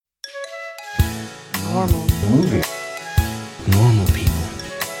Normal. Movie. Normal people.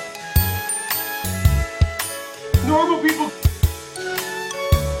 Normal people.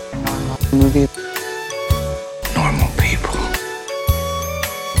 Movie. Normal people.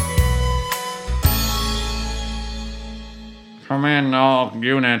 Come in, all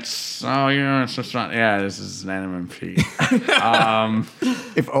units. All units. This is an NMP.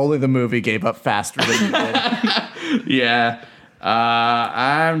 If only the movie gave up faster than you did. Yeah.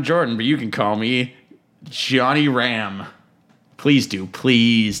 I'm Jordan, but you can call me Johnny Ram. Please do.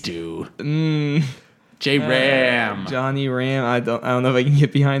 J Ram. Johnny Ram. I don't know if I can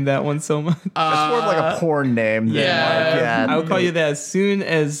get behind that one so much. That's more of like a porn name. Than yeah. I will call you that as soon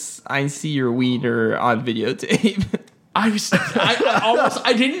as I see your wiener on videotape. I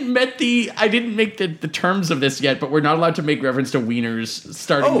didn't make the terms of this yet, but we're not allowed to make reference to wieners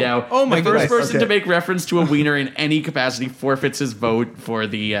starting now. Oh my The first goodness. person to make reference to a wiener in any capacity forfeits his vote for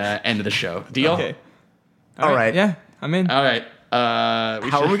the end of the show. Deal? Okay. All right. Yeah, I'm in. All right. How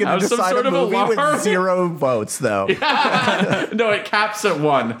are we going to decide a movie with 0 votes, though? No, it caps at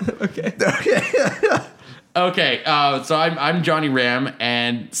 1. Okay. Okay, so I'm Johnny Ram,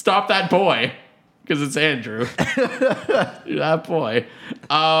 and stop that boy, because it's Andrew. That boy.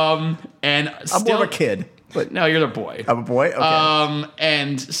 And I'm still, more of a kid. But No, you're the boy. I'm a boy? Okay.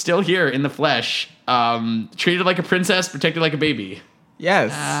 And still here in the flesh, treated like a princess, protected like a baby.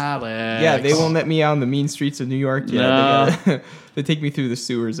 Yes. Alex. Yeah, they won't let me out on the mean streets of New York. Yeah, No. they take me through the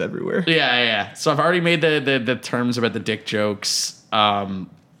sewers everywhere. Yeah. So I've already made the terms about the dick jokes.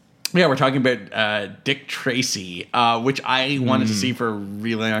 We're talking about Dick Tracy, which I wanted to see for a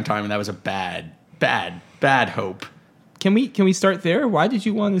really long time, and that was a bad hope. Can we start there? Why did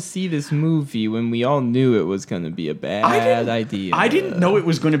you want to see this movie when we all knew it was going to be a bad idea? I didn't know it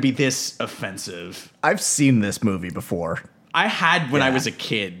was going to be this offensive. I've seen this movie before. I had when I was a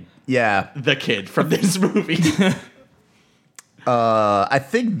kid. Yeah. The kid from this movie. I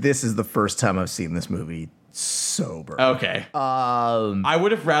think this is the first time I've seen this movie sober. Okay. I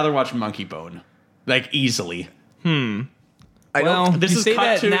would have rather watched Monkey Bone, like easily. I Well, don't. This you is say cut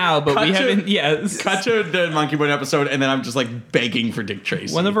that to- now, but cut we to- haven't. Yes. Cut to the Monkey Bone episode, and then I'm just like begging for Dick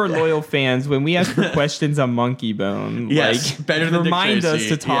Tracy. One of our loyal fans, when we ask for questions on Monkey Bone, Yes, better than Dick remind us Tracy,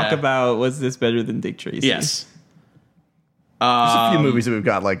 to talk yeah. about was this better than Dick Tracy? Yes. There's a few movies that we've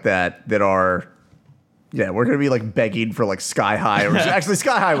got like that are. Yeah, we're gonna be like begging for like Sky High, or actually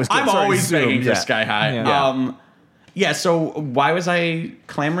Sky High was. Good. I'm Sorry, always Zoom, begging yeah. for Sky High. Yeah. So why was I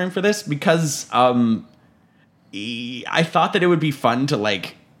clamoring for this? Because I thought that it would be fun to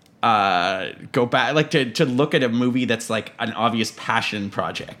like go back, like to look at a movie that's like an obvious passion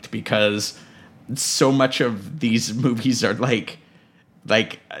project, because so much of these movies are like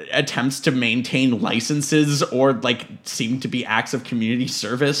attempts to maintain licenses or like seem to be acts of community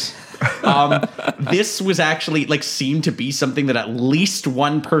service. This was actually like seemed to be something that at least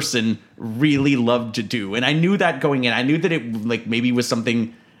one person really loved to do. And I knew that going in. I knew that it like maybe was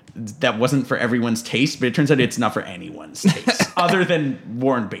something that wasn't for everyone's taste, but it turns out it's not for anyone's taste other than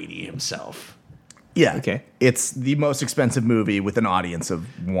Warren Beatty himself. Yeah. Okay. It's the most expensive movie with an audience of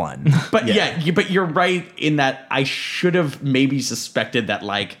 1. But but you're right in that I should have maybe suspected that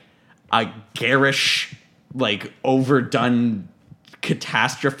like a garish, like overdone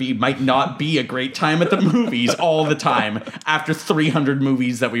catastrophe might not be a great time at the movies all the time after 300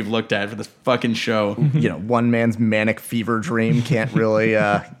 movies that we've looked at for this fucking show. You know, one man's manic fever dream can't really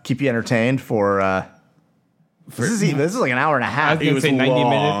keep you entertained for. This is like an hour and a half. I was gonna say 90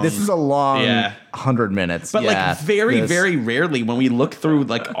 minutes. This is a long Yeah. 100 minutes. But Yeah, like very, this- very rarely when we look through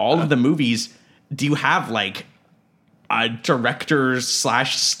like all of the movies, do you have like a director /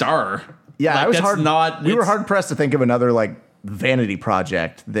 star? Yeah, like, I was that's hard. We were it's- hard pressed to think of another like vanity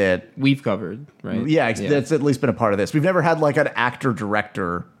project that. We've covered, right? Yeah, that's at least been a part of this. We've never had like an actor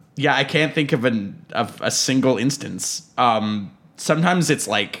director. Yeah, I can't think of a single instance. Sometimes it's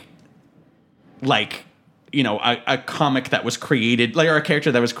like you know, a comic that was created, like, or a character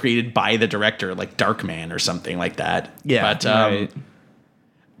that was created by the director, like Darkman or something like that. Yeah, but right.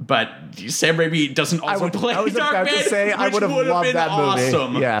 but Sam Raimi doesn't also play I was Darkman. about to say I which would have would've loved been that movie.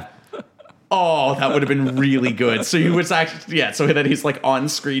 awesome. Yeah. Oh, that would have been really good. So he was actually, yeah, so that his like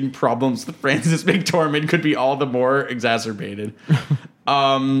on-screen problems with Francis McDormand could be all the more exacerbated.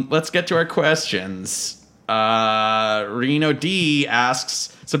 Let's get to our questions. Reno D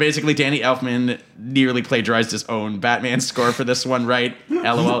asks, so basically Danny Elfman nearly plagiarized his own Batman score for this one, right?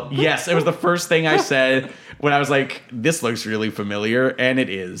 LOL. Yes, it was the first thing I said when I was like, this looks really familiar, and it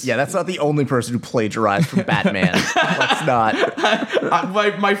is. Yeah, that's not the only person who plagiarized from Batman. Let's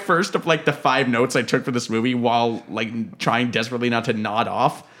not. My first of like the 5 notes I took for this movie while like trying desperately not to nod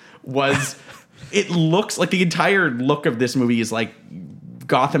off was it looks like the entire look of this movie is like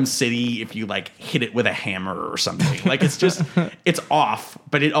Gotham City if you like hit it with a hammer or something. Like it's just it's off,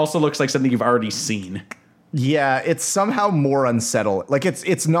 but it also looks like something you've already seen. Yeah, it's somehow more unsettling. Like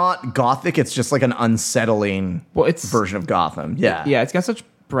it's not gothic, it's just like an unsettling version of Gotham. Yeah. Yeah, it's got such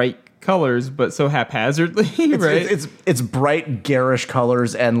bright colors, but so haphazardly, right? It's bright, garish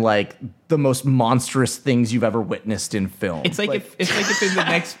colors and like the most monstrous things you've ever witnessed in film. It's like if in the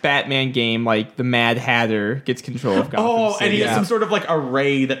next Batman game, like the Mad Hatter gets control of Gotham City. And he has some sort of like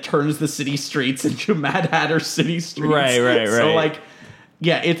array that turns the city streets into Mad Hatter city streets. Right. So like,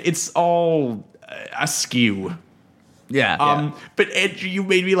 yeah, it's all askew. Yeah. But Andrew, you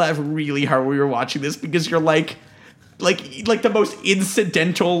made me laugh really hard when we were watching this because you're like the most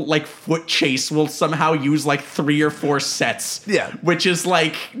incidental like foot chase will somehow use like 3 or 4 sets. Yeah. Which is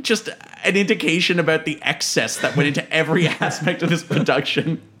like just an indication about the excess that went into every aspect of this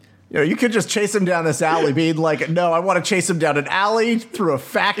production. You know, you could just chase him down this alley, being like, no, I want to chase him down an alley, through a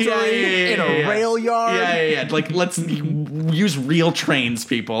factory, in a rail yard. Yeah. Like, let's use real trains,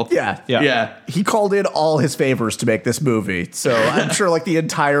 people. Yeah. He called in all his favors to make this movie. So I'm sure, like, the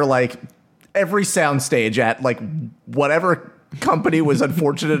entire, like, every soundstage at, like, whatever company was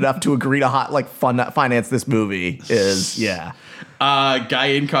unfortunate enough to agree to, finance this movie is, yeah. Guy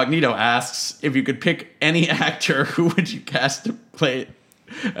Incognito asks, if you could pick any actor, who would you cast to play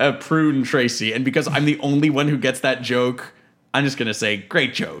Prune Tracy? And because I'm the only one who gets that joke, I'm just gonna say,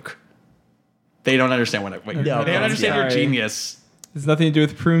 great joke. They don't understand they don't understand your genius. It's nothing to do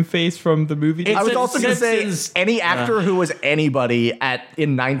with Prune Face from the movie. I was also going to say, any actor who was anybody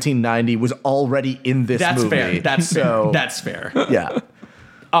in 1990 was already in this movie. That's fair. That's fair. Yeah.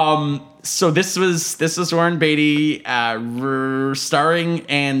 So this was Warren Beatty starring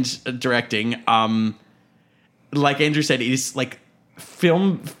and directing. Like Andrew said, it is like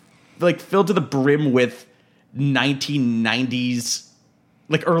film, like filled to the brim with 1990s,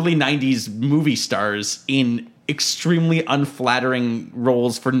 like early 90s movie stars in extremely unflattering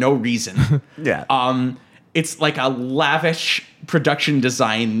roles for no reason. Yeah. It's like a lavish production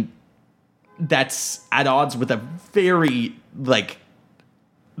design that's at odds with a very like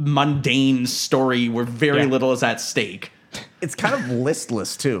mundane story where very little is at stake. It's kind of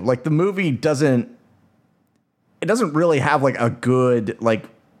listless too. Like the movie doesn't really have like a good like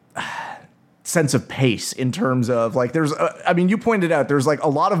sense of pace in terms of like there's I mean you pointed out there's like a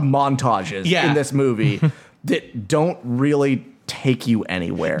lot of montages in this movie that don't really take you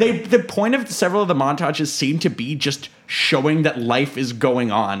anywhere. The point of several of the montages seem to be just showing that life is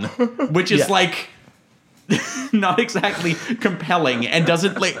going on, which is like not exactly compelling and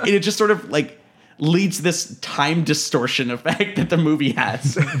doesn't like it just sort of like leads this time distortion effect that the movie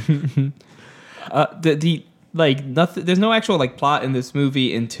has. Like nothing. There's no actual like plot in this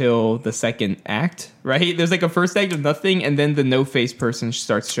movie until the second act, right? There's like a first act of nothing, and then the no-face person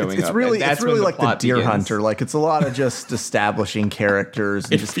starts showing up. It's really like the Deer begins. Hunter. Like it's a lot of just establishing characters.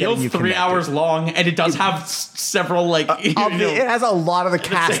 And It just feels getting you 3 connected. hours long, and it does have several like. It has a lot of the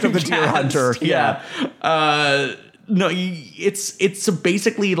cast of the Deer Hunter. Yeah. No, it's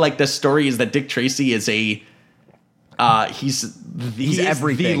basically like the story is that Dick Tracy is a. He's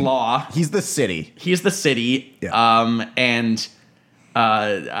everything. The law. He's the city. He's the city. Yeah. And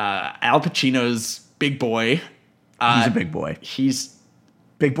Al Pacino's big boy. He's a big boy. He's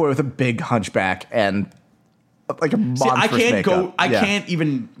big boy with a big hunchback and like a monstrous makeup. I can't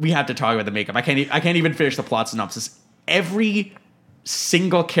even. We have to talk about the makeup. I can't even finish the plot synopsis. Every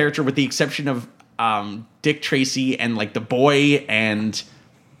single character, with the exception of Dick Tracy and like the boy and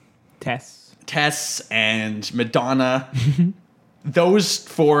Tess and Madonna, those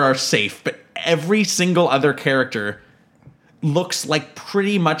 4 are safe, but every single other character looks like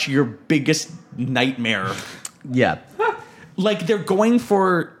pretty much your biggest nightmare. Yeah. Like they're going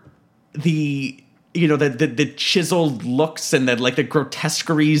for the chiseled looks and the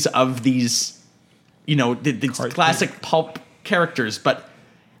grotesqueries of these, the classic pulp characters, but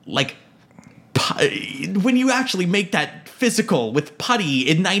like when you actually make that physical with putty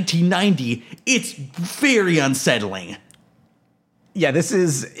in 1990, it's very unsettling. Yeah,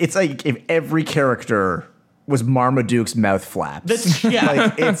 it's like if every character was Marmaduke's mouth flaps. That's,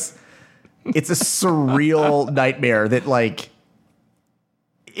 like it's a surreal nightmare that like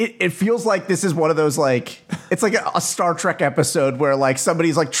it feels like this is one of those like it's like a Star Trek episode where like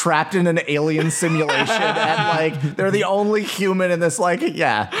somebody's like trapped in an alien simulation and like they're the only human in this like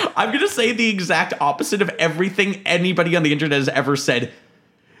I'm gonna say the exact opposite of everything anybody on the internet has ever said.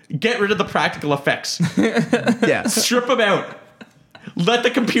 Get rid of the practical effects. Yeah. Strip them out. Let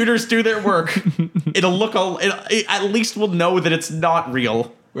the computers do their work. It'll look at least we'll know that it's not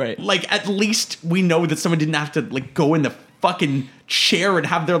real. Right. Like, at least we know that someone didn't have to, like, go in the fucking chair and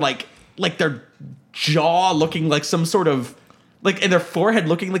have their, like their jaw looking like some sort of, like, and their forehead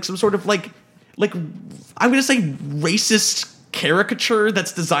looking like some sort of, like, I'm gonna say racist caricature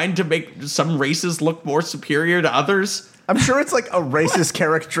that's designed to make some races look more superior to others. I'm sure it's like a racist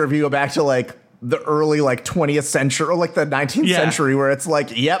caricature if you go back to like the early like 20th century or like the 19th Yeah. century where it's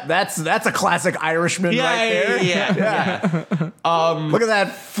like, yep, that's a classic Irishman right there. Yeah. Look at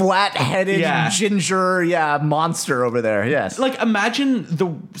that flat-headed Yeah. ginger, monster over there. Yes. Like, imagine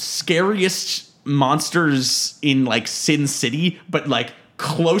the scariest monsters in, like, Sin City, but, like,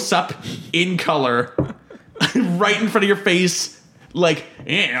 close up in color, right in front of your face, like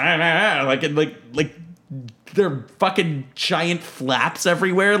they're fucking giant flaps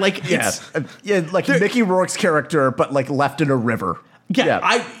everywhere. Like, it's, like Mickey Rourke's character, but like left in a river. yeah.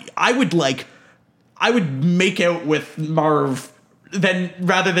 I would make out with Marv then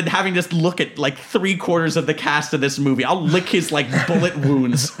rather than having to look at like 3/4 of the cast of this movie. I'll lick his like bullet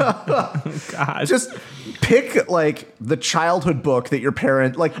wounds. God. Just pick like the childhood book that your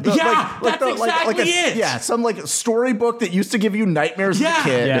parent like. That's exactly it. Yeah, some like storybook that used to give you nightmares as a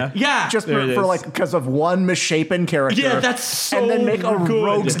kid. Yeah. Just There it for is. like because of one misshapen character. Yeah, that's so and then make a good.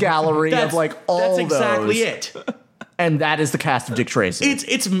 rogues gallery of like all That's those. exactly it. And that is the cast of Dick Tracy.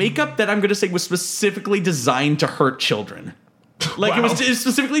 It's makeup that I'm going to say was specifically designed to hurt children. Like, it was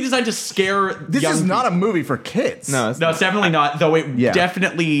specifically designed to scare this young is not people. a movie for kids. No, it's No, it's definitely not. Though it Yeah.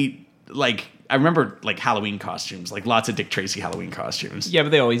 definitely, like, I remember, like, Halloween costumes. Like, lots of Dick Tracy Halloween costumes. Yeah, but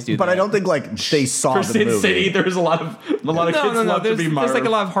they always do But that. I don't think like they saw For the Sin movie. City, there was a lot of kids love to There's, be Marv. there's like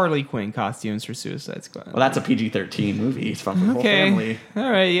a lot of Harley Quinn costumes for Suicide Squad. Well, that's a PG-13 movie. It's fun for the whole Okay. family.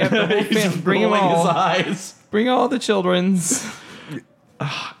 All right. Yeah. The whole He's fam- bring them rolling his all. eyes. Bring all the children's.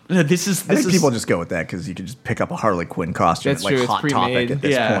 This is I think people just go with that because you can just pick up a Harley Quinn costume. That's Like true, it's Hot Topic pre-made. at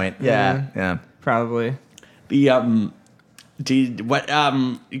this Yeah. point. Yeah. Probably. the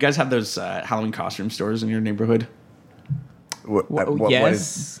you guys have those Halloween costume stores in your neighborhood?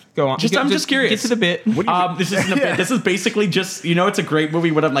 Yes. Go on. I'm just curious. Get to the bit. This isn't a bit. This is basically just, it's a great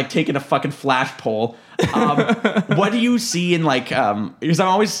movie when I'm like taking a fucking flash poll. What do you see in like because I'm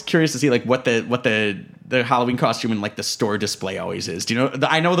always curious to see like what the Halloween costume in like the store display always is. Do you know?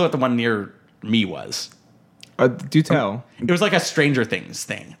 I know what the one near me was. Do tell. It was like a Stranger Things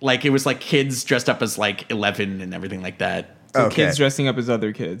thing. Like, it was like kids dressed up as like 11 and everything like that. So Okay. kids dressing up as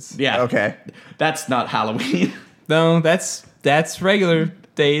other kids. Yeah. Okay. That's not Halloween. No, that's regular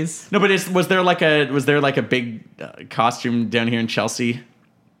days. No, but was there like a big costume down here in Chelsea?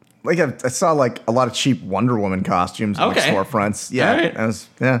 Like I saw like a lot of cheap Wonder Woman costumes in like Okay. storefronts. Yeah. All right. That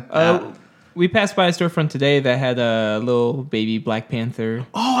was, We passed by a storefront today that had a little baby Black Panther.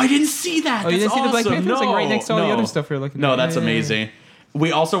 Oh, I didn't see that. Oh, you That's didn't see the Black awesome. Panther? It's like right No, next to all the no. other stuff we were looking No, at. that's Yeah, yeah, yeah. amazing.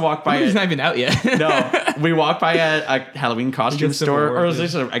 We also walked by It's not even out yet. no, we walked by a Halloween costume Just Civil store, War, or was dude.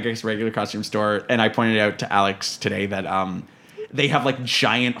 this I guess regular costume store? And I pointed out to Alex today that they have like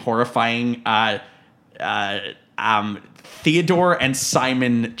giant, horrifying Theodore and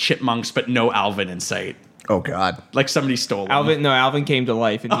Simon chipmunks, but no Alvin in sight. oh God. Like somebody stole them. Alvin came to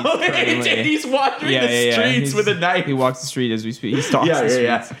life and he's Oh, he currently- did. He's wandering the streets He's- with a knife. He walks the street as we speak. He stalks the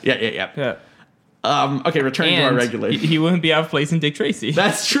streets. Yeah. Yeah. Okay, returning to our And regular. he wouldn't be out of place in Dick Tracy.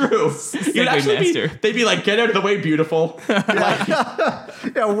 That's true. You'd actually master. they'd be like, get out of the way, beautiful.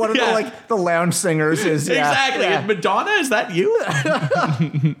 Yeah, one of Yeah. the lounge singers is Exactly. Yeah. Madonna, is that you?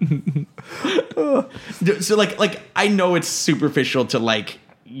 So like I know it's superficial to like,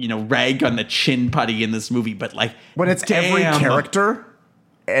 rag on the chin putty in this movie, but like When it's every damn. character,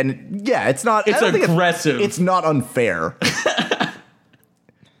 and yeah, it's not. It's I don't think aggressive. It's not unfair.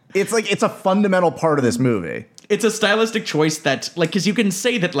 It's like it's a fundamental part of this movie. It's a stylistic choice that like because you can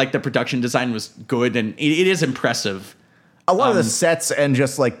say that like the production design was good and it is impressive. A lot of the sets and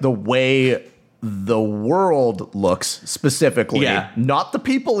just like the way the world looks specifically. Yeah. Not the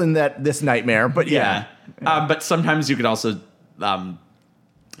people in this nightmare, but yeah. But sometimes you could also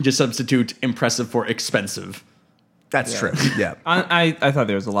just substitute impressive for expensive. That's true. Yeah. I thought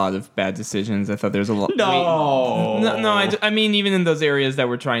there was a lot of bad decisions. I thought there was a lot. No. I mean, even in those areas that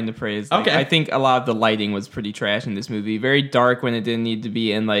we're trying to praise. Like, Okay. I think a lot of the lighting was pretty trash in this movie. Very dark when it didn't need to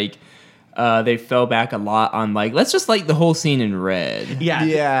be, and like they fell back a lot on like let's just light the whole scene in red. Yeah.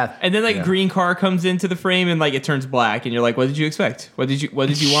 Yeah. And then like Yeah. green car comes into the frame and like it turns black and you're like, what did you expect? What did you want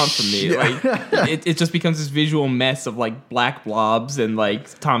from me? Like it just becomes this visual mess of like black blobs and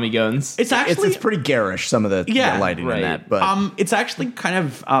like Tommy guns. It's actually It's pretty garish, some of the lighting right. in that. But it's actually kind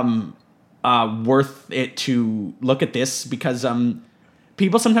of worth it to look at this because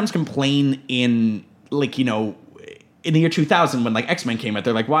people sometimes complain in like in the year 2000 when like X-Men came out,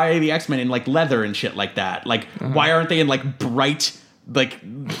 they're like, why are the X-Men in like leather and shit like that? Like, why aren't they in like bright, like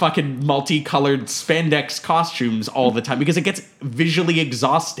fucking multicolored spandex costumes all the time? Because it gets visually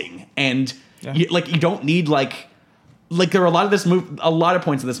exhausting, and you don't need like there are a lot of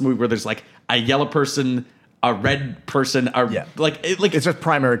points in this movie where there's like a yellow person, a red person, it's just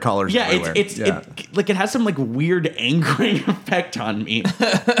primary colors. Yeah, everywhere. it has some like weird angering effect on me.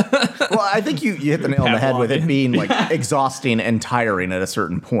 Well, I think you hit the nail on the head with it being like exhausting and tiring at a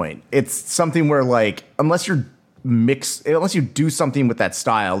certain point. It's something where like unless you do something with that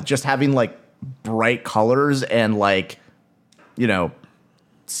style, just having like bright colors and like, you know,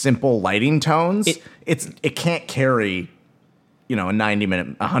 simple lighting tones, it can't carry, you know, a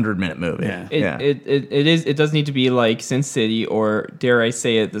 100-minute movie. Yeah. It does need to be like Sin City, or dare I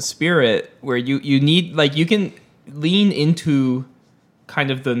say it, The Spirit, where you need, like, you can lean into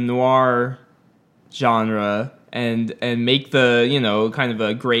kind of the noir genre and make the, you know, kind of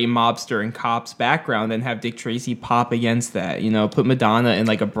a gray mobster and cops background, and have Dick Tracy pop against that, you know, put Madonna in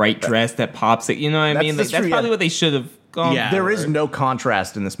like a bright dress that pops it, you know what I mean? Like, that's probably what they should have gone for. There is no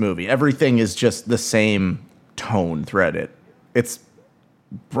contrast in this movie. Everything is just the same tone throughout it. It's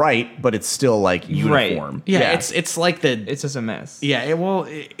bright, but it's still like uniform. Right. Yeah, it's like it's just a mess. Yeah,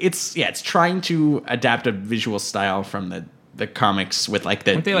 it's trying to adapt a visual style from the comics with like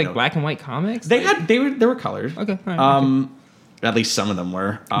the. Weren't they like black and white comics? They were colored. Okay. All right, at least some of them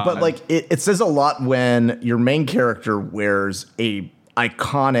were. But like it says a lot when your main character wears a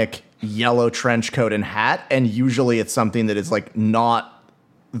iconic yellow trench coat and hat, and usually it's something that is like not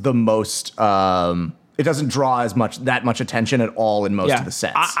the most. It doesn't draw that much attention at all in most of the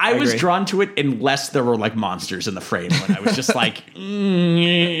sets. I was agree. drawn to it unless there were like monsters in the frame, when I was just like,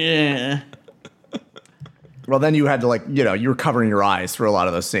 yeah. Well, then you had to like, you know, you were covering your eyes for a lot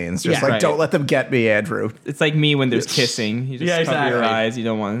of those scenes. Just don't let them get me, Andrew. It's like me when there's kissing. You just cover your exactly. eyes. You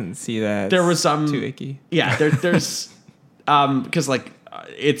don't want to see that. There was too icky. Yeah, there's because like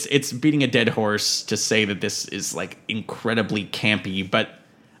it's beating a dead horse to say that this is like incredibly campy, but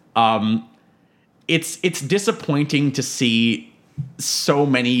it's disappointing to see so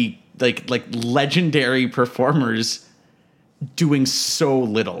many like legendary performers doing so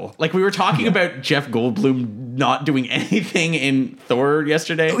little. Like we were talking about Jeff Goldblum not doing anything in Thor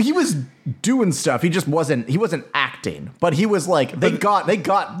yesterday. He was doing stuff. He just wasn't acting. But he was like they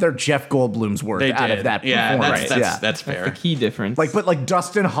got their Jeff Goldblum's worth out of that performance. That's fair. That's the key difference. But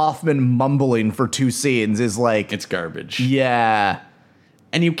Dustin Hoffman mumbling for 2 scenes is like It's garbage. Yeah.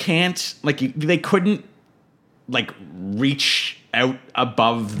 And you can't they couldn't like reach out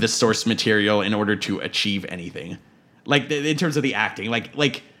above the source material in order to achieve anything. Like in terms of the acting,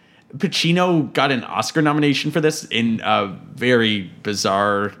 like Pacino got an Oscar nomination for this in a very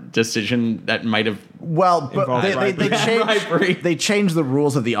bizarre decision that might have. Well, but they changed the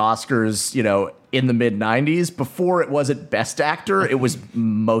rules of the Oscars, you know, in the mid-90s. Before it wasn't Best Actor, it was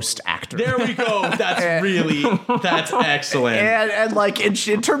Most Actor. There we go. That's excellent. And like in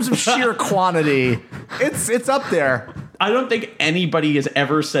terms of sheer quantity, it's up there. I don't think anybody has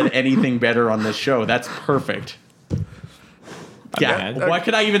ever said anything better on this show. That's perfect. Yeah, what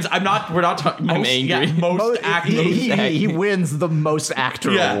could I even? I'm not. We're not talking. I'm angry. Yeah, most actor. He wins the Most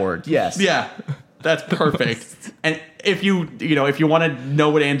Actor award. Yes. Yeah, that's perfect. And if you want to know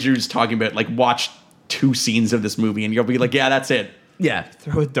what Andrew's talking about, like watch 2 scenes of this movie, and you'll be like, yeah, that's it. Yeah,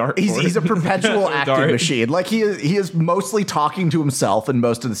 throw a dart. He's a perpetual acting machine. Like he is mostly talking to himself in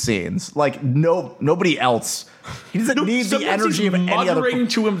most of the scenes. Like nobody else. He doesn't need the energy of any other. Muttering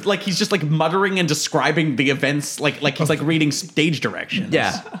to him, like he's just like muttering and describing the events, like he's like reading stage directions.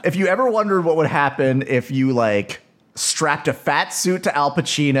 Yeah. If you ever wondered what would happen if you like strapped a fat suit to Al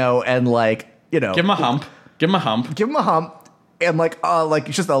Pacino and like, you know, give him a hump, and like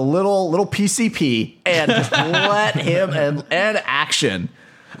just a little PCP and just let him and action.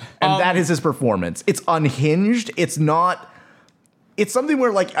 And that is his performance. It's unhinged. It's not. It's something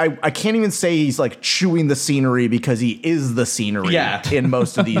where like I can't even say he's like chewing the scenery because he is the scenery in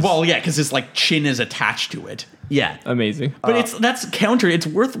most of these. Well, yeah, because his like chin is attached to it. Yeah, amazing. But that's counter. It's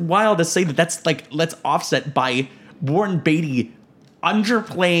worthwhile to say that's like let's offset by Warren Beatty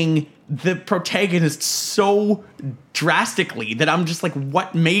underplaying the protagonist so drastically that I'm just like,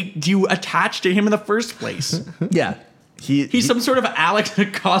 what made you attach to him in the first place? Yeah. He's some sort of Alex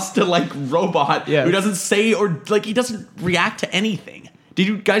Acosta like robot who doesn't say or like he doesn't react to anything. Did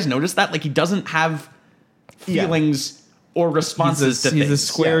you guys notice that? Like he doesn't have feelings or responses to things. He's a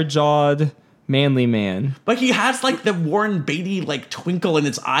square-jawed, manly man. But he has like the Warren Beatty like twinkle in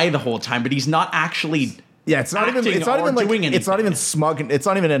his eye the whole time, but he's not actually Yeah, it's not even. acting It's not or even like. doing It's not even anything. smug. It's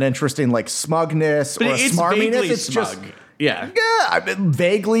not even an interesting like smugness But or a it's smarminess. vaguely It's smug. just. Yeah. Yeah, I mean,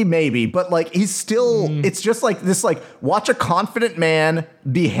 vaguely maybe, but like he's still. It's just like this. Like watch a confident man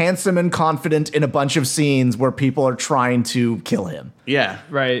be handsome and confident in a bunch of scenes where people are trying to kill him, Yeah.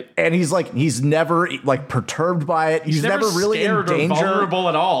 Right. and he's never like perturbed by it. He's never really in scared or danger. vulnerable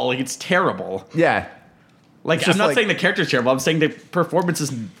at all. Like, it's terrible. Yeah. Like, It's I'm just not like- saying the character's terrible. I'm saying the performance is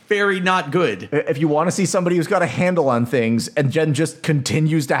very not good. If you want to see somebody who's got a handle on things and Jen just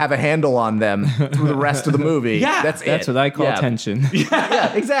continues to have a handle on them through the rest of the movie, Yeah. that's That's it. what I call Yeah. tension.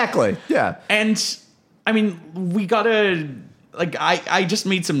 Yeah, exactly. Yeah. And I mean, we gotta like I just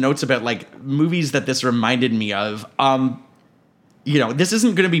made some notes about like movies that this reminded me of. You know, this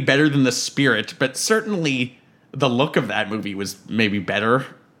isn't gonna be better than The Spirit, but certainly the look of that movie was maybe better.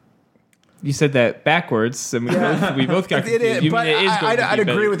 You said that backwards, and we both got It confused. is, You but mean it is going to I'd be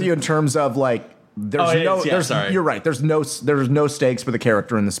agree better. with you in terms of like there's Oh, it no is, yeah, there's sorry. you're right. There's no stakes for the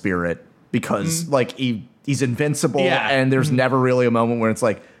character in The Spirit because like he's invincible Yeah. and there's never really a moment where it's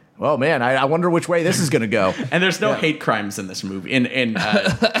like, oh man, I wonder which way this is gonna go. And there's no hate crimes in this movie in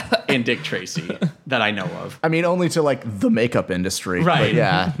Dick Tracy that I know of. I mean, only to like the makeup industry, Right. But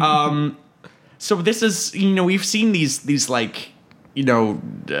yeah, So this is, you know, we've seen these like, you know,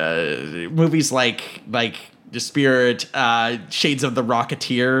 movies like The Spirit, shades of The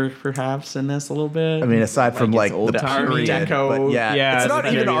Rocketeer, perhaps in this a little bit. I mean, aside from Like like it's the old-timey. period, Deco. but yeah, Yeah, it's it's not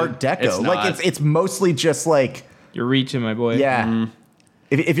very- even Art Deco. It's like not. it's mostly just like You're reaching, my boy. yeah.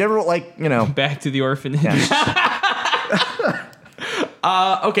 If you ever like, you know, Back to the orphanage.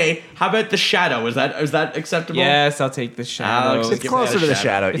 okay, how about The Shadow? Is that acceptable? Yes, I'll take the shadow. Alex, it's give closer that to a the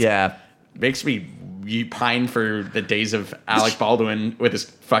shadow. shadow. Yeah. Makes me pine for the days of Alec Baldwin with his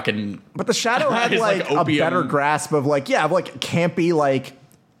fucking. But the Shadow had His, like, like, a opium. better grasp of like, yeah, of like campy like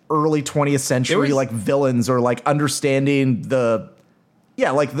early 20th century was- like villains or like understanding the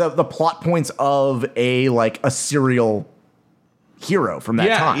like the plot points of a serial hero from that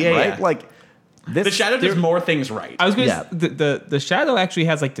Yeah, time, yeah, right? yeah. Like this The Shadow does more things right. I was going Yeah. to the shadow actually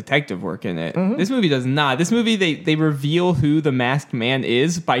has like detective work in it. This movie does not. This movie they reveal who the masked man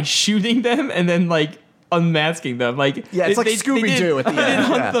is by shooting them and then like unmasking them. Like Yeah, it's like they Scooby-Doo at the They didn't end,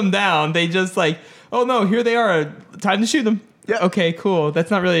 hunt yeah. them down. They just like, oh no, here they are. Time to shoot them. Yeah. Okay, cool.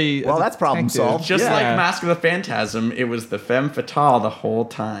 That's not really. Well, a that's problem detective. solved. Just Yeah. like Mask of the Phantasm, it was the femme fatale the whole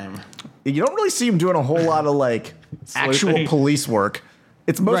time. you don't really see him doing a whole lot of like actual Sleuthing. police work.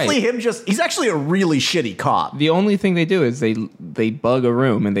 It's mostly Right. him he's actually a really shitty cop. The only thing they do is they bug a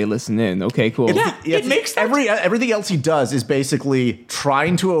room and they listen in. Okay, cool. Yeah. It makes sense. everything else he does is basically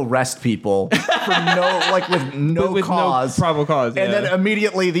trying to arrest people for with no with cause, no probable cause. and yeah. then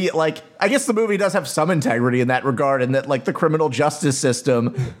immediately I guess the movie does have some integrity in that regard, and that like the criminal justice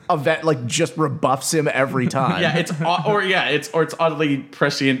system just rebuffs him every time. Yeah, it's it's oddly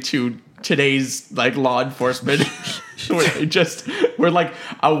prescient to today's like law enforcement, where like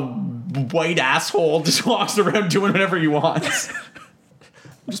a white asshole just walks around doing whatever he wants.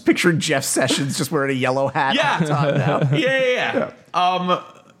 I'm just picturing Jeff Sessions just wearing a yellow hat. Yeah. all the time now. Yeah.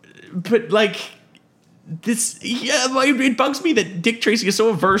 But like this, it bugs me that Dick Tracy is so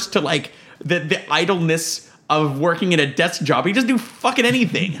averse to like the idleness of working in a desk job. He doesn't do fucking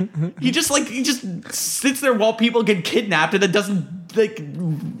anything. he just sits there while people get kidnapped and then doesn't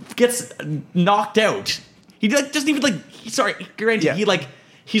gets knocked out. He doesn't even granted, Yeah.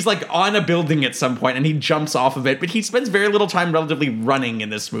 he's on a building at some point and he jumps off of it, but he spends very little time relatively running in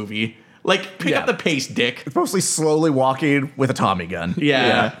this movie. Like, pick Yeah. up the pace, Dick. It's mostly slowly walking with a Tommy gun.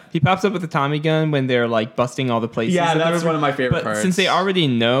 Yeah. He pops up with a Tommy gun when they're like busting all the places. Yeah, that they're that's over- one of my favorite but parts. since they already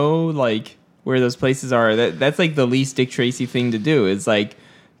know like where those places are, that's like the least Dick Tracy thing to do. Is like,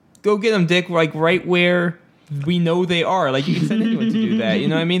 go get them, Dick. Like right where we know they are. Like you can send anyone to do that. You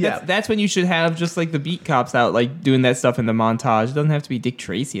know what I mean? Yeah. That's when you should have just like the beat cops out like doing that stuff in the montage. It doesn't have to be Dick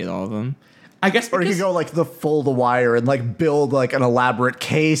Tracy at all of them. I guess Or you because, could go like the full The Wire and like build like an elaborate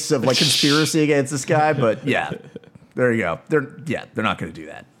case of like conspiracy against this guy. But yeah, there you go. They're not going to do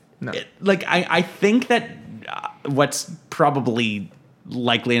that. No. I think that what's probably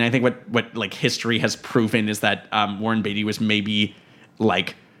likely, and I think what like history has proven is that Warren Beatty was maybe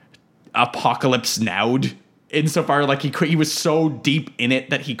like Apocalypse Now'd insofar like he was so deep in it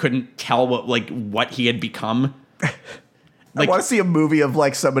that he couldn't tell what he had become. I want to see a movie of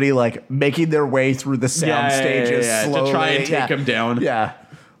like somebody like making their way through the sound stages to slowly try and take him down. Yeah.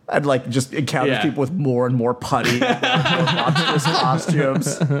 I'd like just encounter Yeah. people with more and more putty and more monstrous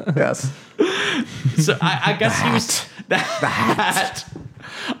costumes. Yes. So I guess he was that.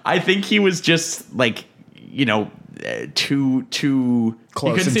 I think he was just like, too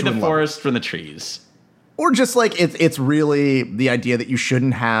Close you couldn't see and the too in love. forest from the trees. Or just like it's really the idea that you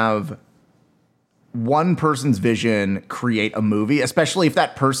shouldn't have one person's vision create a movie, especially if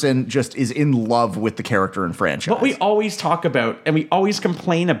that person just is in love with the character and franchise. What we always talk about and we always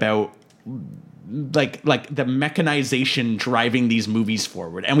complain about like the mechanization driving these movies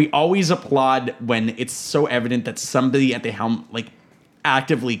forward. And we always applaud when it's so evident that somebody at the helm like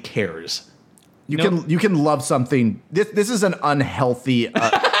actively cares. You can love something. This is an unhealthy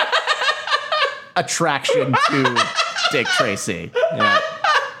attraction to Dick Tracy. Yeah.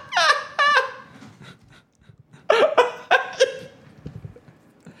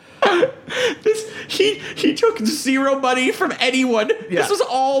 He took zero money from anyone. Yeah. This was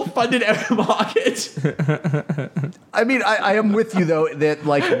all funded out of pocket. I mean, I am with you though that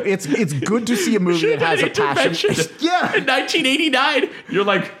like it's good to see a movie that has a passion. Yeah. In 1989, you're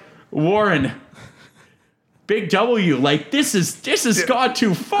like, Warren, Big W, like this has gone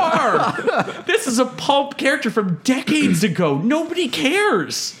too far. This is a pulp character from decades ago. Nobody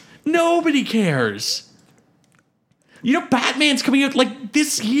cares. Nobody cares. You know, Batman's coming out like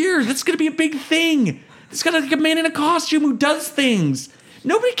this year. That's going to be a big thing. It's got like a man in a costume who does things.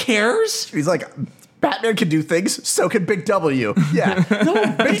 Nobody cares. He's like, Batman can do things, so can Big W. Yeah. No,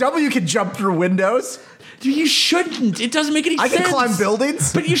 Big W can jump through windows. You shouldn't. It doesn't make any sense. I can climb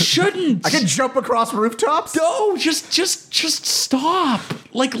buildings. But you shouldn't. I can jump across rooftops. No, just stop.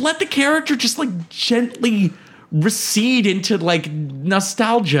 Like, let the character just like gently recede into like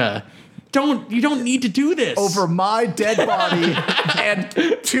nostalgia. You don't need to do this. Over my dead body and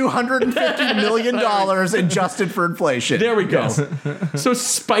 $250 million adjusted for inflation. There we go. So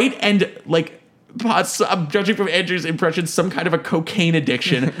spite and like, I'm judging from Andrew's impression, some kind of a cocaine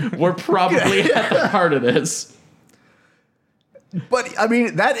addiction were probably at the heart of this. But I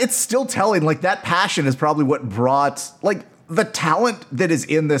mean, that it's still telling. Like that passion is probably what brought like the talent that is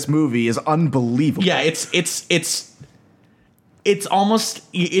in this movie is unbelievable. Yeah, it's almost,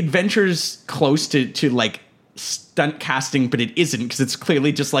 it ventures close to like stunt casting, but it isn't because it's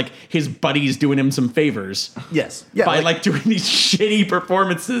clearly just like his buddies doing him some favors. Yes. Yeah. By like doing these shitty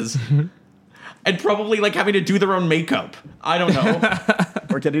performances. And probably like having to do their own makeup. I don't know.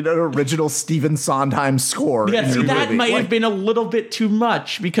 Or getting an original Stephen Sondheim score. Yeah, in see, your that movie. might Like, have been a little bit too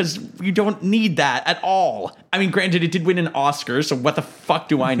much because you don't need that at all. I mean, granted, it did win an Oscar, so what the fuck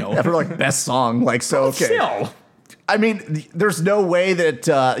do I know? for like best song. Like, so, okay. Still. I mean, there's no way that,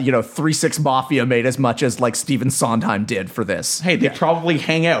 3-6 Mafia made as much as like Stephen Sondheim did for this. Hey, they probably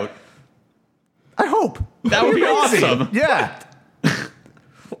hang out. I hope. That would be awesome. Yeah.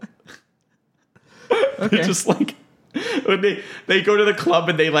 Okay. Just like when they go to the club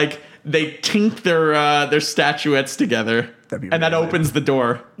and they tink their statuettes together, That'd be and that really opens the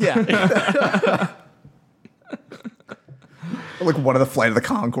door. Yeah. Like one of the Flight of the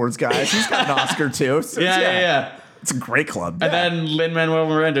Conchords guys. He's got an Oscar too. So Yeah. It's a great club. And then Lin-Manuel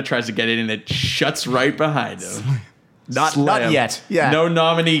Miranda tries to get in, and it shuts right behind him. Not Slam. yet. Yeah. No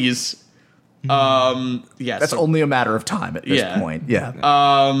nominees. Yeah. That's only a matter of time at this point. Yeah.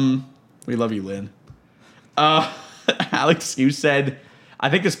 We love you, Lynn. Alex, you said, I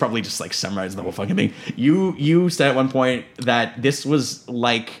think this probably just like summarizes the whole fucking thing. You said at one point that this was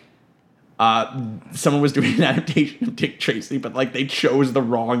like someone was doing an adaptation of Dick Tracy, but like they chose the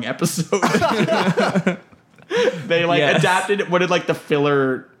wrong episode. They adapted what did like the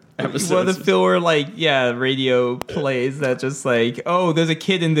filler episodes. Well, the filler radio plays that just like, oh, there's a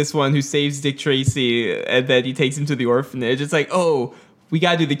kid in this one who saves Dick Tracy, and then he takes him to the orphanage. It's like, oh, we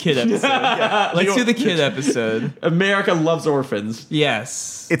gotta do the kid episode. Let's do the kid episode. America loves orphans.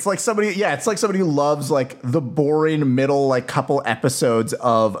 Yes. It's like somebody who loves like the boring middle like couple episodes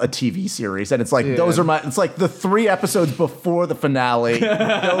of a TV series, and it's like it's like the 3 episodes before the finale.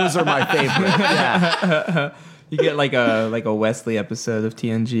 Those are my favorite. Yeah. You get like a Wesley episode of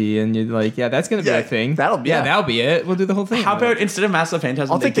TNG, and you're like, yeah, that's gonna be a thing. That'll be it. We'll do the whole thing. How about instead of Massive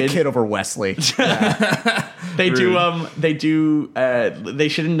Phantasm, I'll take the kid over Wesley. They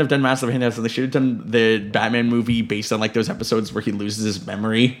shouldn't have done Massive Phantasm. They should have done the Batman movie based on like those episodes where he loses his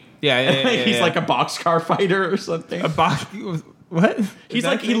memory. Yeah. He's like a boxcar fighter or something. What? He's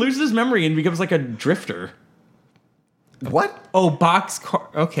like he loses his memory and becomes like a drifter. What? Oh,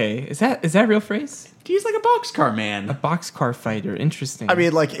 boxcar. Okay, is that a real phrase? He's like a boxcar man. A boxcar fighter. Interesting. I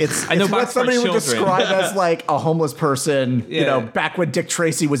mean, like it's what somebody would describe as like a homeless person. You know, back when Dick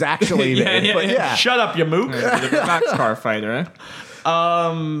Tracy was actually made. But yeah, shut up, you mook. Boxcar fighter.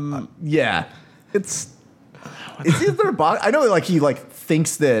 Yeah, it's either a box. I know, like he like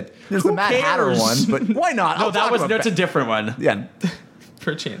thinks that there's the Mad Hatter one, but why not? No, that's a different one. Yeah,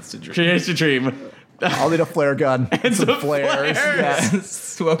 For a chance to dream. Chance to dream. I'll need a flare gun and some flares.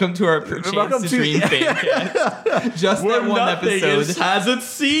 flares. Yeah. Welcome to our Chance Welcome to to- Dream Fancast. Just Where that one nothing episode. is as it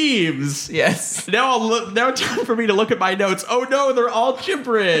seems. Yes. Now time for me to look at my notes. Oh no, they're all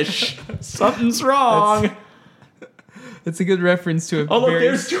gibberish. Something's wrong. It's a good reference to a Oh look, very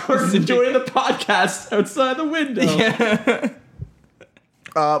there's Jordan specific- enjoying the podcast outside the window.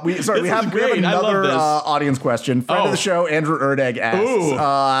 We This have is great. I love another this. Audience question. Friend of Oh. the show, Andrew Erdeg asks, Ooh.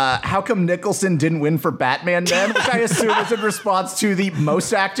 how come Nicholson didn't win for Batman then? Which I assume is in response to the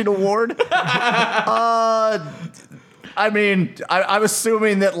most acting award. I mean, I'm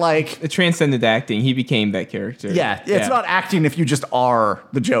assuming that like, It transcended acting. He became that character. yeah, it's not acting if you just are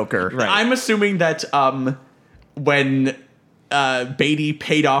the Joker. Right. I'm assuming that when Beatty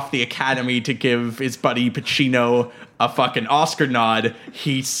paid off the Academy to give his buddy Pacino a fucking Oscar nod,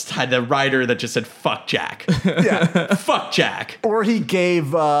 he had a writer that just said, fuck Jack. Yeah. Fuck Jack. Or he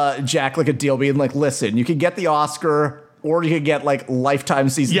gave Jack like a deal being like, listen, you can get the Oscar or you can get like lifetime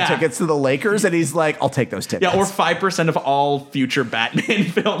season Yeah. tickets to the Lakers. And he's like, I'll take those tickets. Yeah, or 5% of all future Batman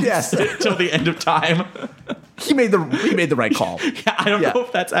films Yes. till the end of time. he made the right call. Yeah, I don't Yeah. know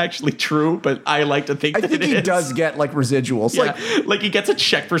if that's actually true, but I like to think I that think it he is. does get like residuals. Yeah, Like, like he gets a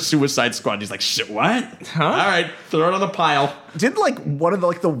check for Suicide Squad. He's like, shit, what? Huh? All right, throw it on the pile. did like one of the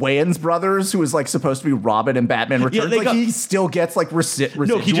like the Wayans brothers who was like supposed to be Robin in Batman Returns, they like got- he still gets like residuals.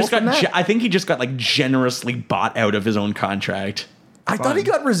 No, he just got. from that? I think he just got like generously bought out of his own contract. I thought he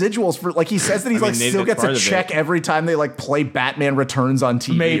got residuals for like he says that he's I mean, like maybe still that's gets a part of check it. every time they like play Batman Returns on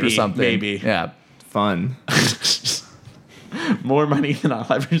TV Maybe, or something. maybe. Yeah. Fun. More money than I'll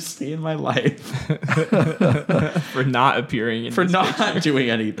ever see in my life For not appearing in for this not doing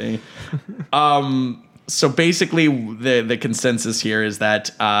anything. So basically, the consensus here is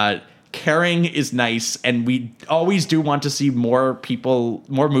that caring is nice, and we always do want to see more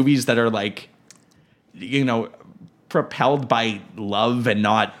movies that are like, you know, propelled by love and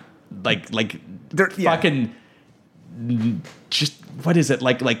not like Yeah. fucking just what is it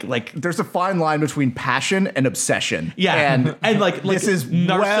like There's a fine line between passion and obsession. yeah, And like this is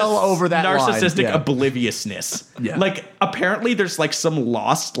well over that line. narcissistic Yeah. obliviousness. Yeah. Like apparently there's like some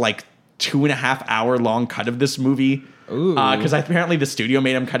lost like 2.5 hour long cut of this movie. Ooh. Because apparently the studio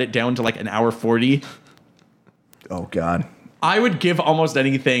made him cut it down to like 1:40. Oh God. I would give almost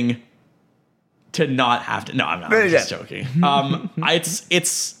anything to not have to. No, I'm not. I'm just Yeah. joking.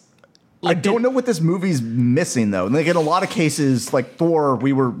 It's. I don't know what this movie's missing though. Like in a lot of cases, like Thor,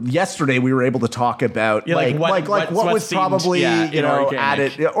 yesterday we were able to talk about Yeah, like what what was seemed, probably yeah, added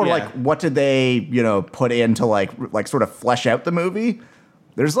inorganic. or Yeah. like what did they put in to like sort of flesh out the movie.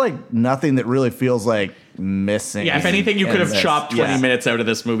 There's like nothing that really feels like missing. Yeah, if anything, you in could have this. chopped 20 Yeah. minutes out of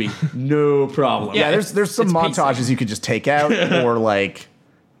this movie. No problem. Yeah, there's some it's montages pacing. you could just take out or like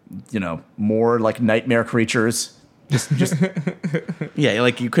more like nightmare creatures. Just Yeah,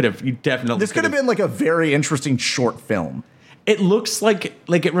 like you definitely. this could have been like a very interesting short film. It looks like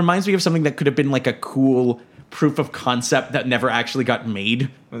it reminds me of something that could have been like a cool proof of concept that never actually got made.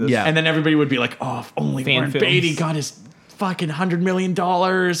 Yeah. And then everybody would be like, oh, if only Fan Warren films. Beatty got his fucking $100 million.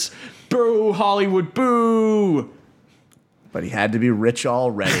 Boo, Hollywood, boo. But he had to be rich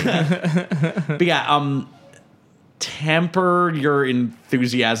already. But yeah, temper your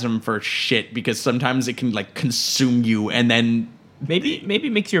enthusiasm for shit because sometimes it can like consume you and then Maybe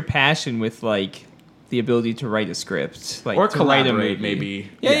mix your passion with like the ability to write a script, like or to write a collaborate movie.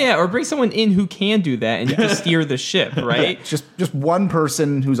 maybe. Yeah, or bring someone in who can do that and you can steer the ship, right? just one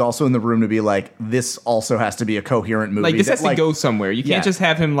person who's also in the room to be like, this also has to be a coherent movie. Like this that, has to go somewhere. You can't Yeah. just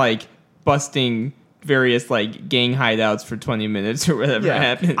have him like busting various like gang hideouts for 20 minutes or whatever Yeah.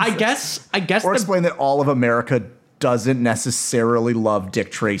 happens. I guess or the explain that all of America doesn't necessarily love Dick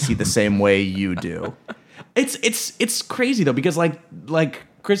Tracy the same way you do. It's crazy though because like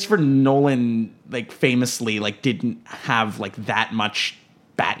Christopher Nolan like famously like didn't have like that much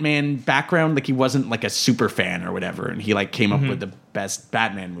Batman background, like he wasn't like a super fan or whatever, and he like came up with the best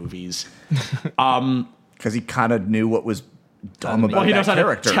Batman movies. Because he kind of knew what was dumb about Well, he that knows how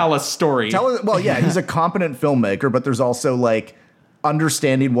character. to tell a story. Well, yeah, he's a competent filmmaker, but there's also like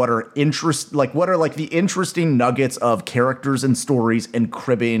understanding what are the interesting nuggets of characters and stories and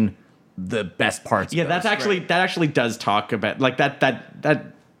cribbing the best parts. Yeah, of that those. actually does talk about like that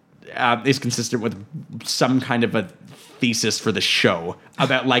is consistent with some kind of a thesis for the show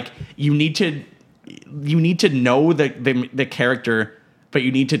about like you need to know the character, but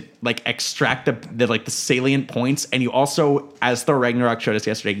you need to like extract the salient points, and you also, as Thor Ragnarok showed us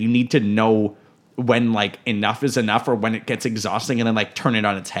yesterday, you need to know when like enough is enough or when it gets exhausting, and then like turn it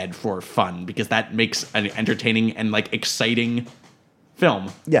on its head for fun, because that makes an entertaining and like exciting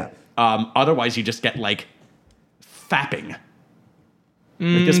film. Yeah. Otherwise, you just get like fapping.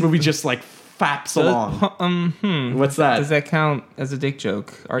 Like, this movie just like faps along. What's that? Does that count as a dick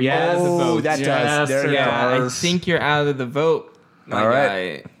joke? Are you Yes. out of the Oh, vote? that Yes, does. There it Yeah, I goes. think you're out of the vote. My All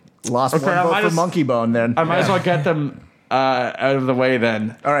right. guy. Lost Okay, I one might vote as- for Monkey Bone then. I might as well get them out of the way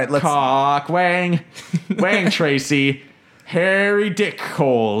then. All right, let's- Cock Wang, Wang Tracy, Harry Dick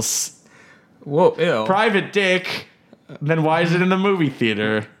Coles, Whoa, ew. Private Dick. Then why is it in the movie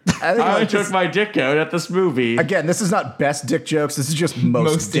theater? I think I like took this- my dick out at this movie. Again, this is not best dick jokes. This is just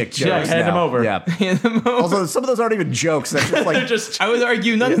most dick dick jokes. jokes. Hand now. them over. Yeah. Also, some of those aren't even jokes. That's just They're like. just. I would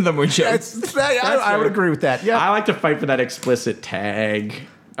argue none of them were jokes. I would fair. agree with that. Yeah. I like to fight for that explicit tag.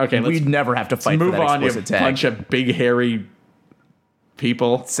 Okay, let's We'd never have to fight for move that on. You explicit tag. bunch of big hairy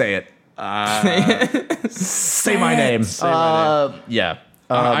people. Say it. Say my name. my Yeah.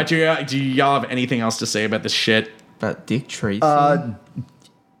 Do y'all have anything else to say about this shit? About Dick Tracy.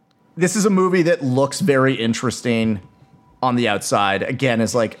 This is a movie that looks very interesting on the outside. Again,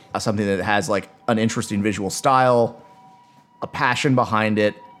 is like something that has like an interesting visual style, a passion behind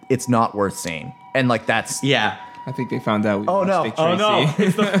it. It's not worth seeing, and like that's Yeah. I think they found out. We Oh, watched no. Dick Oh Tracy. no,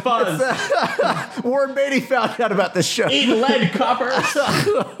 it's the fuzz. Warren Beatty found out about this show. Eat lead, coppers.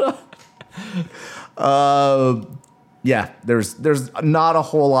 Yeah, there's not a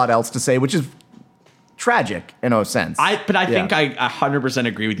whole lot else to say, which is tragic in a sense. I think Yeah. I 100%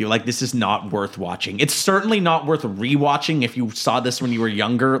 agree with you. Like, this is not worth watching. It's certainly not worth rewatching. If you saw this when you were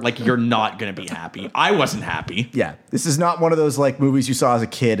younger, like, you're not gonna be happy. I wasn't happy. Yeah, this is not one of those like movies you saw as a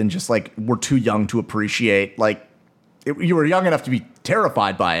kid and just like were too young to appreciate. Like you were young enough to be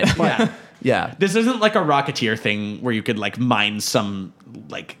terrified by it. But, Yeah. yeah. This isn't like a Rocketeer thing where you could like mine some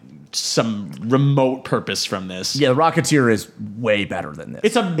remote purpose from this. Yeah, the Rocketeer is way better than this.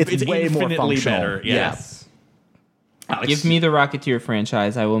 It's way more infinitely functional. better. Yeah. Alex, Give me the Rocketeer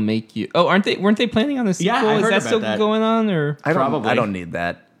franchise. I will make you. Oh, weren't they planning on a sequel? Yeah, I Is heard that about still that. going on or? Probably. I don't need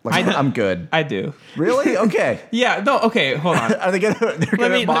that. Like, I'm good. I do. Really? Okay. Yeah. No. Okay. Hold on. Are they gonna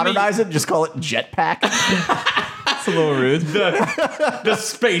me- modernize it and just call it Jetpack? That's a little rude. the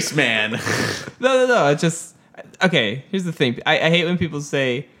spaceman. No. It's just okay. Here's the thing. I hate when people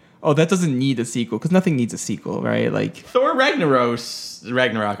say, "Oh, that doesn't need a sequel," because nothing needs a sequel, right? Like, Thor Ragnarok.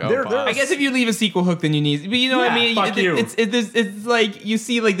 Oh, They're- fuck. I guess if you leave a sequel hook, then you need. But you know what Yeah, I mean? fuck you. It's like you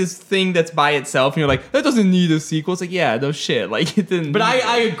see like this thing that's by itself, and you're like, that doesn't need a sequel. It's like, yeah, no shit. Like it didn't. But need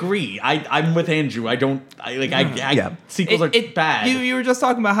I it. agree. I'm with Andrew. Yeah. Sequels are bad. You were just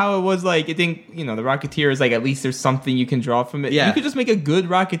talking about how it was like, I think, you know, the Rocketeer is like, at least there's something you can draw from it. Yeah. You could just make a good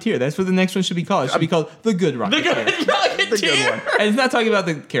Rocketeer. That's what the next one should be called. It should be called The Good Rocketeer. the good Rocketeer. The good one. And it's not talking about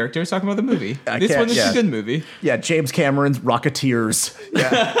the character, it's talking about the movie. This can't- one is yeah. a good movie. Yeah, James Cameron's Rocketeers.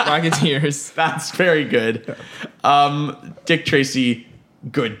 Yeah. Rocketeers. That's very good. Dick Tracy,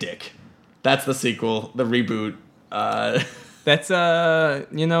 good dick. That's the sequel, the reboot. That's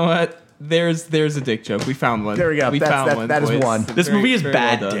you know what? There's a dick joke. We found one. There we go. We That's- found that- one. that is boys. one. This Very- movie is very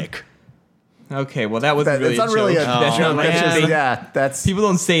bad well done. dick. Okay, well that wasn't really It's not a really joke. a That's joke. not That's like- just, yeah, that's People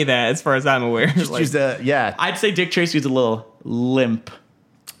don't say that as far as I'm aware. just Like, used a yeah. I'd say Dick Tracy's a little limp,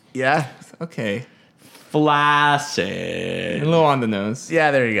 Yeah. okay. flaccid. A little on the nose.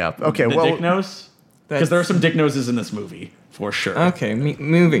 Yeah, there you go. Okay, The well dick nose? Because there are some dick noses in this movie, for sure. Okay,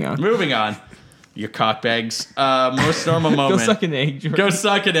 moving on. Moving on. You cockbags. Most normal Go moment. suck an egg, Jordan. Go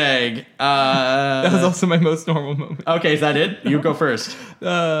suck an egg. That was also my most normal moment. Okay, is that it? You go first.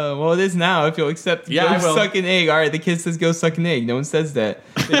 Well, it is now. If you'll accept, Yeah, go I will. suck an egg. All right, the kid says go suck an egg. No one says that.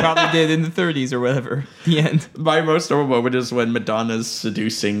 They probably did in the 30s or whatever. The end. My most normal moment is when Madonna's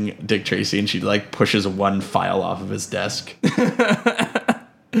seducing Dick Tracy and she like pushes one file off of his desk.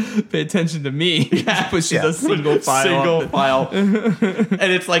 Pay attention to me. Just pushes Yeah. a single file. Single off file.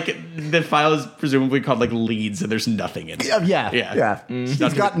 And it's like the file is presumably called like leads and there's nothing in it. yeah. Mm.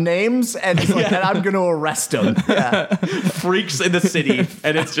 He's got names and he's like, and I'm gonna arrest him. Yeah. Freaks in the city.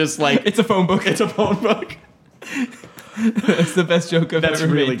 And it's just like It's a phone book. it's a phone book. It's the best joke I've That's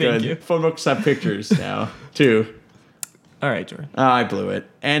ever really made. good. Thank you. Phone books have pictures now, too. All right, Jordan. Oh, I blew it.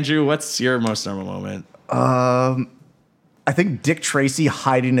 Andrew, what's your most normal moment? I think Dick Tracy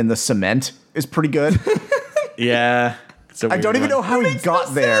hiding in the cement is pretty good. Yeah. I don't even know how he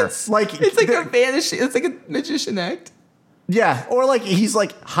got there. Like It's like the- a vanish. It's like a magician act. yeah, or like he's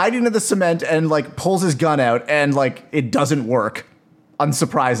like hiding in the cement and like pulls his gun out and like it doesn't work.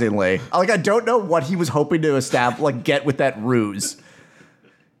 Unsurprisingly, like I don't know what he was hoping to establish, like get with that ruse.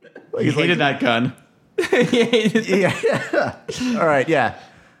 Like, He he's like- hated that gun. Yeah. All right. Yeah.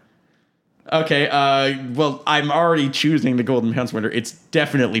 Okay, well, I'm already choosing the Golden Pounce winner. It's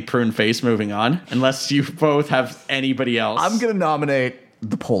definitely Prune Face. Moving on. Unless you both have anybody else. I'm gonna nominate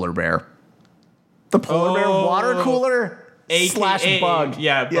the polar bear. The polar bear water cooler slash bug.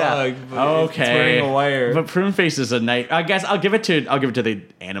 Yeah, bug. but It's wearing a wire. But prune face is a night. I guess I'll give it to the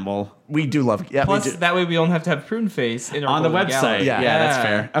animal We do love it. Yeah, Plus, we do. that way we don't have to have prune face in our on the golden website. gallery. Yeah, that's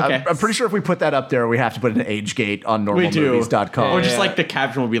fair. Okay, I'm pretty sure if we put that up there, we have to put an age gate on we do. normalmovies.com. Or just Yeah. like the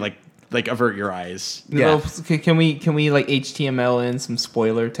caption will be like avert your eyes. Yeah. Well, can we like HTML in some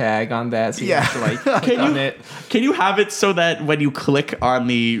spoiler tag on that? So you Yeah. have to like click on it. Can you have it so that when you click on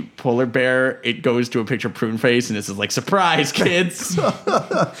the polar bear, it goes to a picture of prune face and it says like "surprise, kids"?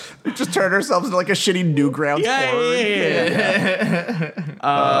 Just turn ourselves into like a shitty Newgrounds horror. Yeah.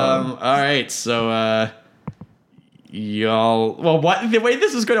 All right, so y'all. Well, the way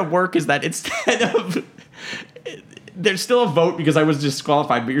this is going to work is that instead of there's still a vote because I was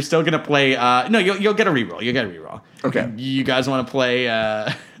disqualified, but you're still going to play. No, you'll get a reroll. You'll get a reroll. Okay. You guys want to play?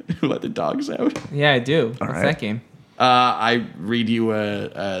 Let the dogs out. Yeah, I do. What's right. that game? I read you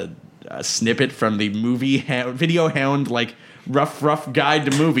a snippet from the Video Hound, like rough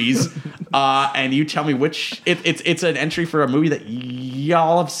guide to movies, and you tell me which. It's an entry for a movie that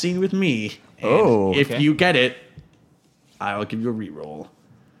y'all have seen with me. And Oh, if okay. you get it, I'll give you a reroll.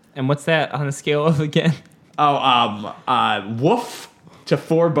 And what's that on a scale of again? Oh, woof to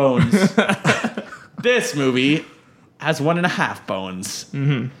 4 bones. This movie has 1.5 bones.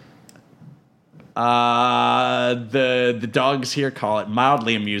 Mm-hmm. The dogs here call it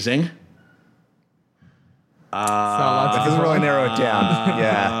mildly amusing. That doesn't really narrow it down.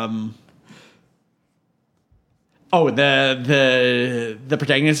 Yeah. The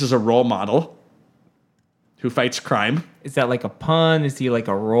protagonist is a role model who fights crime. Is that like a pun? Is he like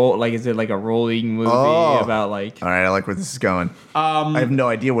a roll? Like, is it like a rolling movie about like? All right, I like where this is going. I have no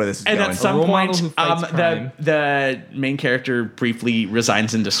idea where this is And going. at some role model point, who fights crime. the main character briefly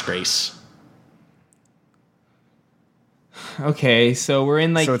resigns in disgrace. Okay, so we're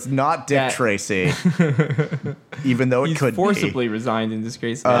in like. So it's not Dick that- Tracy, even though it he's could forcibly resigned in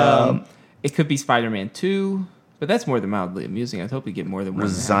disgrace. It could be Spider-Man 2, but that's more than mildly amusing. I'd hope we get more than be. one.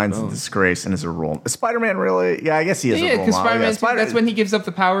 Resigns in disgrace and is a role. Is Spider-Man really? Yeah, I guess he is a Yeah, role because model. Spider-Man, Yeah, 2, that's when he gives up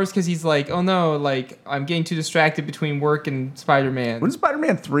the powers because he's like, oh no, like I'm getting too distracted between work and Spider-Man. Wouldn't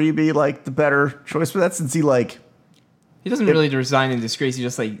Spider-Man 3 be like the better choice for that since he like He doesn't really resign in disgrace. He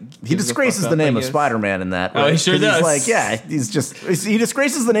just like he gives disgraces fuck the up, name I of guess. Spider-Man in that. Oh, he sure 'Cause does. He's like, yeah, he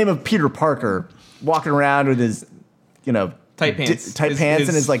disgraces the name of Peter Parker, walking around with his, Tight pants, tight pants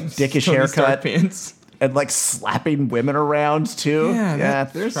and his like dickish Tony Stark haircut, pants. and like slapping women around too. Yeah,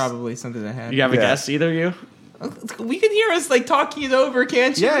 there's there's probably something that happened. You have a Yeah. guess, either of you? We can hear us like talking it over,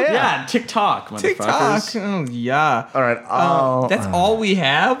 can't you? Yeah. Yeah, TikTok, TikTok. motherfuckers. Oh yeah. All right. That's all we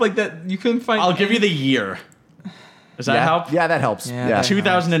have. Like that, you couldn't find. I'll give you the year. Does that help? Yeah, that helps. Yeah, Yeah. that-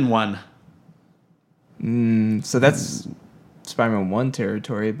 2001. So that's Spider-Man 1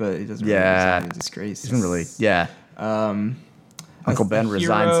 territory, but it doesn't really Yeah. resign in disgrace. Isn't really. Yeah. Uncle Ben A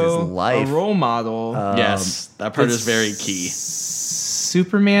resigns hero, his life. A role model. Yes, that part is Does very key.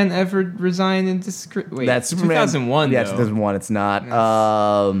 Superman ever resigned in disgrace? Wait, That's Superman. 2001. Yeah, though. 2001. It's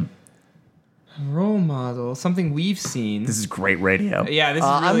not. Role model, something we've seen. This is great radio. Yeah, this is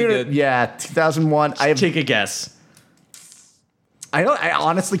I'm really gonna- good. Yeah, 2001. Take a guess. I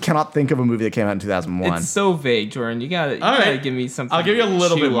honestly cannot think of a movie that came out in 2001. It's so vague, Jordan. You gotta All gotta right. give me something. I'll give you a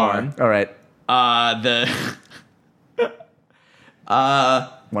little to bit chew more. on. All right.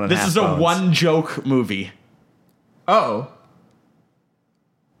 One and This half is a bones. one joke movie. Oh,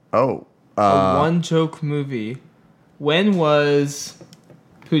 Oh. a one joke movie. When was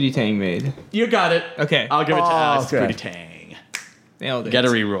Pootie Tang made? You got it. Okay, I'll give it to Alex okay. Pootie Tang. nailed it. Get a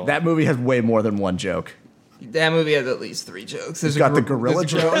reroll. That movie has way more than one joke. That movie has at least 3 jokes. There's got the gorilla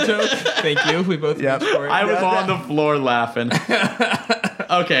there's a gorilla joke. Thank you. We both Yep. reached for it. I was Yeah, on the floor laughing.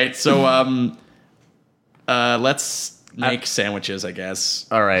 Okay, so let's make sandwiches, I guess.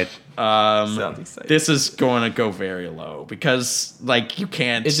 All right. Sounds exciting. This is going to go very low because, like, you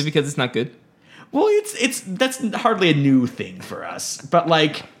can't. Is it because it's not good? Well, it's that's hardly a new thing for us, but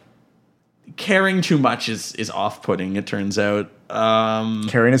like, caring too much is off-putting. It turns out.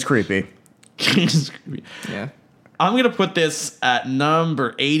 Carrying is creepy. Yeah. I'm gonna put this at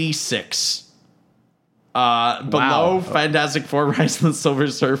number 86. Below Wow. Fantastic Four: Rise of the Silver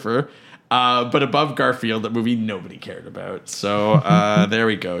Surfer, but above Garfield, that movie nobody cared about. So there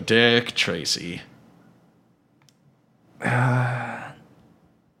we go, Dick Tracy.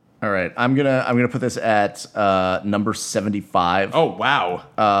 All right. I'm gonna put this at number 75. Oh wow,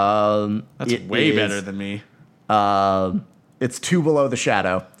 that's it way is, better than me. It's 2 below the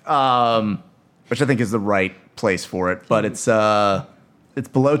shadow, which I think is the right place for it. But it's below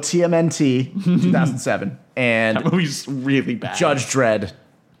TMNT 2007. and That movie's really bad. Judge Dredd.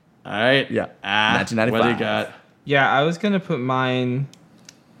 All right. Yeah. Ah, 1995. What do you got? Yeah, I was gonna put mine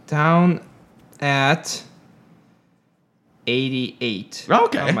down at 88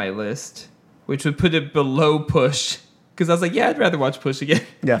 Okay. on my list, which would put it below Push. Because I was like, yeah, I'd rather watch Push again.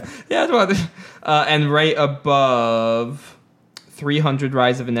 Yeah. Yeah, I'd rather. And right above 300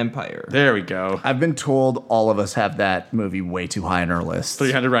 Rise of an Empire. There we go. I've been told all of us have that movie way too high on our list.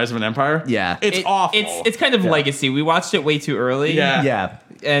 300 Rise of an Empire? Yeah. It's awful. It's kind of legacy. We watched it way too early. Yeah. Yeah.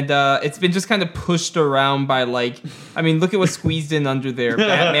 And it's been just kind of pushed around by I mean, look at what's squeezed in under there: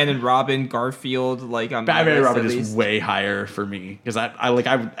 Batman and Robin, Garfield. Like on Batman and my list, Robin at is least. way higher for me because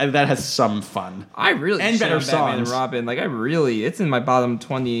I that has some fun. I really and shit better on Batman and songs. Robin. Like it's in my bottom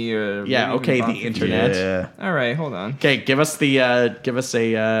 20 or Yeah, maybe okay, even bottom the 50. internet. Yeah. All right, hold on. Okay, give us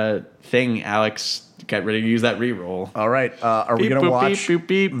a thing, Alex. Get ready to use that reroll. All right. Are we Beep, going to boop, watch beep, boop,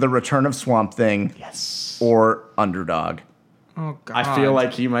 beep. The Return of Swamp Thing Yes. or Underdog? Oh God. I feel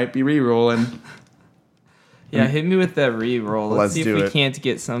like you might be rerolling. yeah. Hit me with that re-roll. Let's Let's see if do we it. can't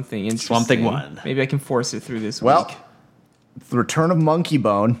get something interesting. Swamp Thing 1. Maybe I can force it through this Well, week. The Return of Monkey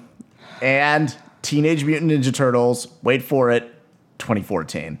Bone and Teenage Mutant Ninja Turtles, wait for it,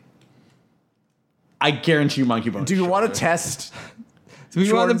 2014. I guarantee you Monkey Bone. Do you want to test? Do we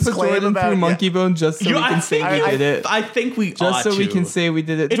want Jordan's to put claim Jordan about- through yeah. Monkey Bone just so we I can say think- we did it? I think we Just ought so we to. can say we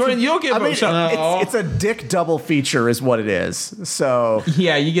did it. Jordan, you don't get I a mean, vote. Shut up. No. it's a dick double feature is what it is. So,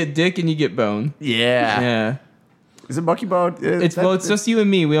 Yeah, you get Dick and you get Bone. yeah. Yeah. Is it Monkey Bone? It's just you and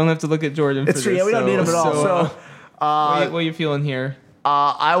me. We don't have to look at Jordan It's for true. this. Yeah, we don't need him at all. So, what are you feeling here?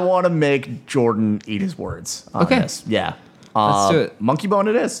 I want to make Jordan eat his words on Okay. this. Yeah. Let's do it. Monkey Bone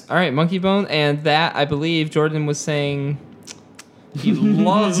it is. All right, Monkey Bone, and that I believe Jordan was saying he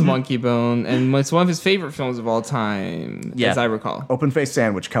loves Monkey Bone, and it's one of his favorite films of all time, Yeah. as I recall. Open Face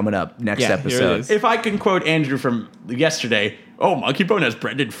Sandwich coming up next Yeah, here it episode. is. If I can quote Andrew from yesterday, oh, Monkey Bone has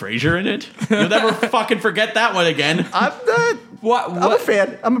Brendan Fraser in it. You'll never fucking forget that one again. I'm a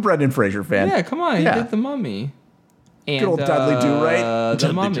fan. I'm a Brendan Fraser fan. Yeah, come on, Yeah. he did The Mummy. And, Good old Dudley Do-Right. The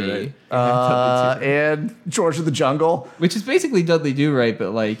Dudley Mummy. Do-Right. Yeah, Dudley Do-Right. And George of the Jungle. Which is basically Dudley Do-Right,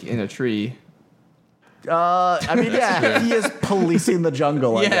 but like in a tree. I mean, yeah, he is policing the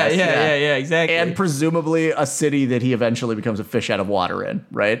jungle. I guess. Yeah, exactly. And presumably a city that he eventually becomes a fish out of water in,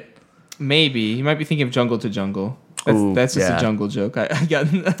 right? Maybe you might be thinking of Jungle to Jungle. Ooh, That's just yeah. a jungle joke. I got.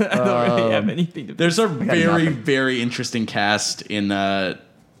 I don't really have anything to. There's a very, nothing. very interesting cast in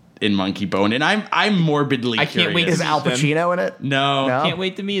Monkey Bone, and I'm morbidly I can't wait curious. Is Al Pacino in it? No. No? Can't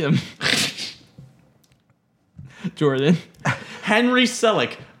wait to meet him. Jordan. Henry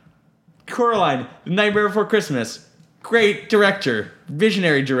Selick, Coraline, Nightmare Before Christmas, great director,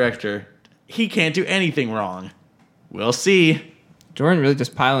 visionary director. He can't do anything wrong. We'll see. Jordan really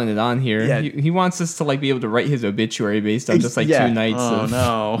just piling it on here. Yeah. He wants us to like be able to write his obituary based on just like Yeah. 2 nights Oh of.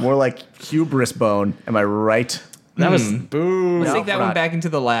 no. More like hubris bone. Am I right? That was boo. Let's No, take that we're one not. back into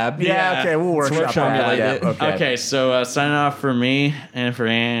the lab. Yeah, okay, we'll workshop that. formulate Yeah, it. okay. Okay, so signing off for me and for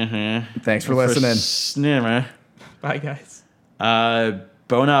Thanks for listening. Snimmer. Bye, guys.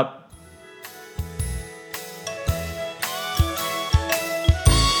 Bone up.